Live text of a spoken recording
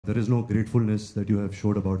There is no gratefulness that you have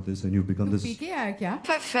showed about this, and you've become this. If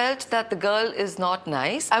I felt that the girl is not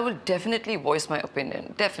nice, I will definitely voice my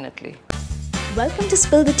opinion. Definitely. Welcome to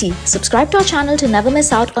Spill the Tea. Subscribe to our channel to never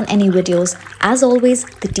miss out on any videos. As always,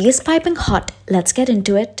 the tea is piping hot. Let's get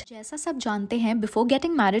into it. जैसा सब जानते हैं, before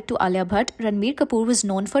getting married to Alia Bhatt, Ranbir Kapoor was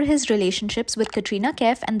known for his relationships with Katrina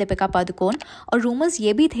Kaif and Deepika Padukone, और rumors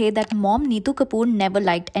ये भी थे that mom Neetu Kapoor never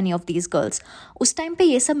liked any of these girls. उस time पे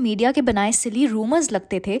ये सब media के बनाए silly rumors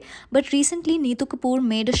लगते थे, but recently Neetu Kapoor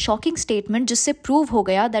made a shocking statement जिससे prove हो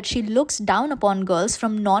गया that she looks down upon girls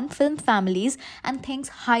from non-film families and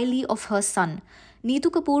thinks highly of her son.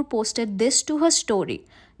 Neetu Kapoor posted this to her story.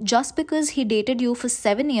 Just because he dated you for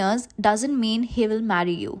 7 years doesn't mean he will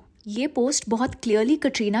marry you. ये post बहुत clearly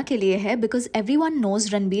Katrina के लिए है because everyone knows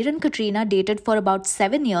Ranbir and Katrina dated for about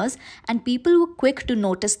 7 years and people were quick to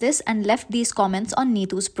notice this and left these comments on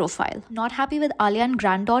Neetu's profile. Not happy with Alia and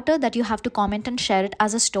granddaughter that you have to comment and share it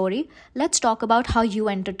as a story? Let's talk about how you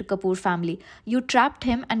entered the Kapoor family. You trapped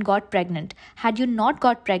him and got pregnant. Had you not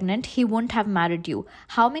got pregnant, he wouldn't have married you.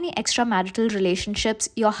 How many extramarital relationships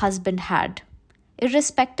your husband had?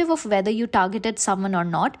 Irrespective of whether you targeted someone or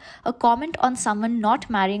not, a comment on someone not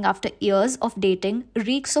marrying after years of dating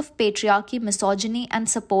reeks of patriarchy, misogyny, and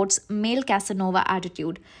supports male Casanova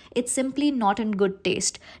attitude. It's simply not in good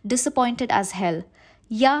taste. Disappointed as hell.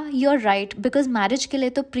 Yeah, you're right, because marriage के लिए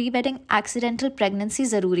तो pre-wedding accidental pregnancy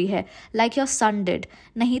ज़रूरी है, like your son did.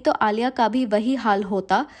 नहीं तो आलिया का भी वही हाल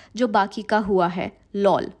होता जो बाकी का हुआ है.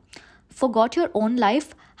 Lol. Forgot your own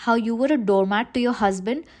life? How you were a doormat to your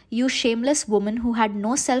husband? You shameless woman who had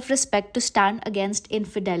no self-respect to stand against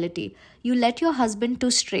infidelity. You let your husband to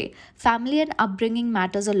stray. Family and upbringing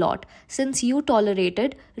matters a lot. Since you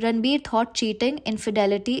tolerated, Ranbir thought cheating,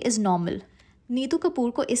 infidelity is normal. Neetu Kapoor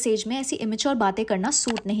को इस as में ऐसी immature बातें करना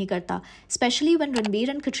suit नहीं करता, specially when Ranbir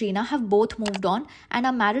and Katrina have both moved on and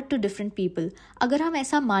are married to different people. अगर हम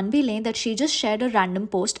ऐसा मान भी लें that she just shared a random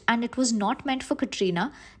post and it was not meant for Katrina,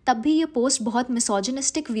 तब भी ये पोस्ट बहुत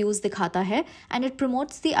मिसोजिनिस्टिक व्यूज़ दिखाता है and it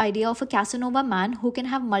promotes the idea of a Casanova man who can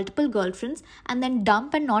have multiple girlfriends and then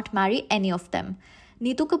dump and not marry any of them.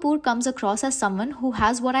 Neetu Kapoor comes across as someone who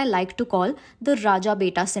has what I like to call the Raja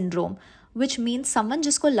Beta syndrome, which means someone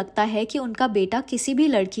जिसको लगता है कि उनका बेटा किसी भी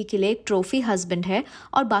लड़की के लिए एक ट्रॉफी हस्बैंड है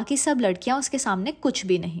और बाकी सब लड़कियां उसके सामने कुछ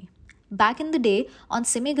भी नहीं. Back in the day, on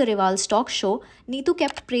Simi Garewal's talk show, Neetu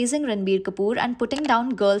kept praising Ranbir Kapoor and putting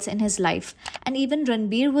down girls in his life. And even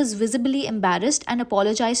Ranbir was visibly embarrassed and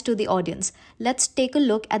apologized to the audience. Let's take a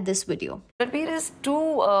look at this video. Ranbir is too,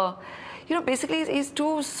 basically he's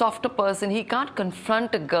too soft a person. He can't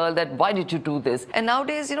confront a girl that, why did you do this? And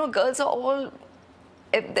nowadays, girls are all,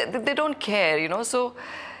 they don't care, so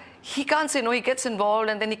he can't say no. He gets involved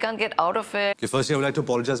and then he can't get out of it. Okay, firstly, I would like to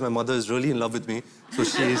apologize. My mother is really in love with me, so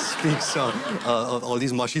she speaks all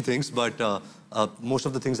these mushy things, but most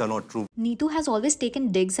of the things are not true. Neetu has always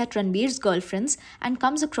taken digs at Ranbir's girlfriends and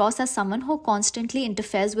comes across as someone who constantly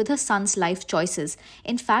interferes with her son's life choices.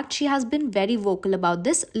 In fact, she has been very vocal about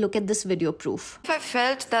this. Look at this video proof. If I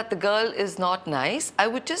felt that the girl is not nice, I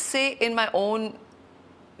would just say in my own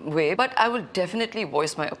way, but I will definitely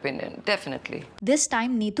voice my opinion. Definitely. This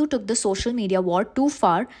time Neetu took the social media war too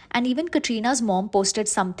far, and even Katrina's mom posted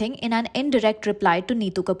something in an indirect reply to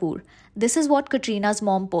Neetu Kapoor. This is what Katrina's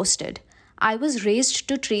mom posted. I was raised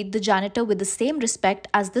to treat the janitor with the same respect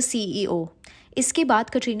as the CEO. इसके बाद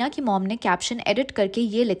कटरीना की mom ने caption edit करके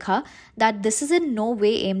ये लिखा that this is in no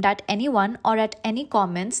way aimed at anyone or at any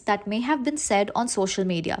comments that may have been said on social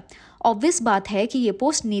media. Obvious बात है कि ये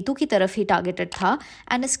पोस्ट नीतू की तरफ ही टारगेटेड था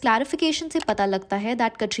एंड इस क्लैरिफिकेशन से पता लगता है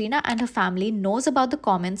that Katrina and her family knows about the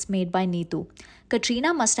comments made by Neetu.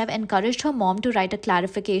 Katrina must have encouraged her mom to write a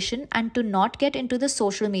clarification and to not get into the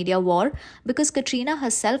social media war because Katrina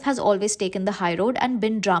herself has always taken the high road and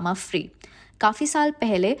been drama free. काफ़ी साल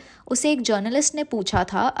पहले उसे एक journalist ने पूछा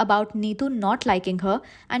था about Neetu not liking her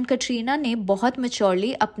and Katrina ने बहुत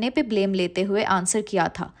मैच्योरली अपने पे ब्लेम लेते हुए आंसर किया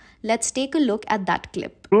था. Let's take a look at that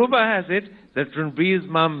clip. Rumor has it that Ranbir's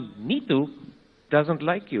mum Neetu doesn't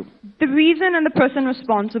like you. The reason and the person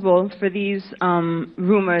responsible for these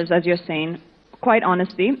rumors, as you're saying, quite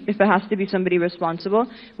honestly, if there has to be somebody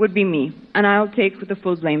responsible, would be me, and I'll take the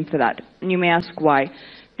full blame for that. And you may ask why.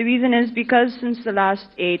 The reason is because since the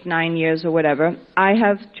last 8-9 years or whatever, I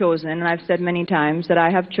have chosen, and I've said many times that I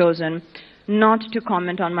have chosen not to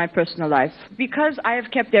comment on my personal life. Because I have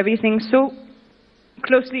kept everything so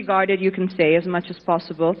closely guarded, you can say, as much as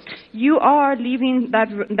possible, you are leaving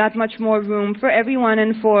that much more room for everyone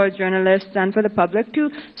and for journalists and for the public to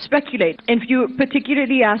speculate. If you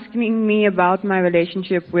particularly asking me about my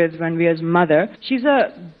relationship with Ranbir's mother, she's a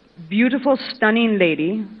beautiful, stunning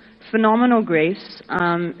lady, phenomenal grace,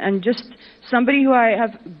 and just somebody who I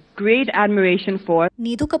have great admiration for.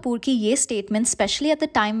 Neetu Kapoor ki ye statement, especially at the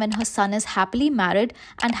time when her son is happily married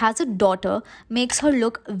and has a daughter, makes her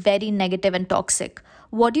look very negative and toxic.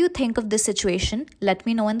 What do you think of this situation? Let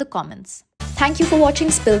me know in the comments. Thank you for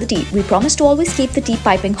watching Spill the Tea. We promise to always keep the tea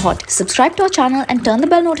piping hot. Subscribe to our channel and turn the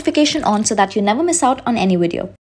bell notification on so that you never miss out on any video.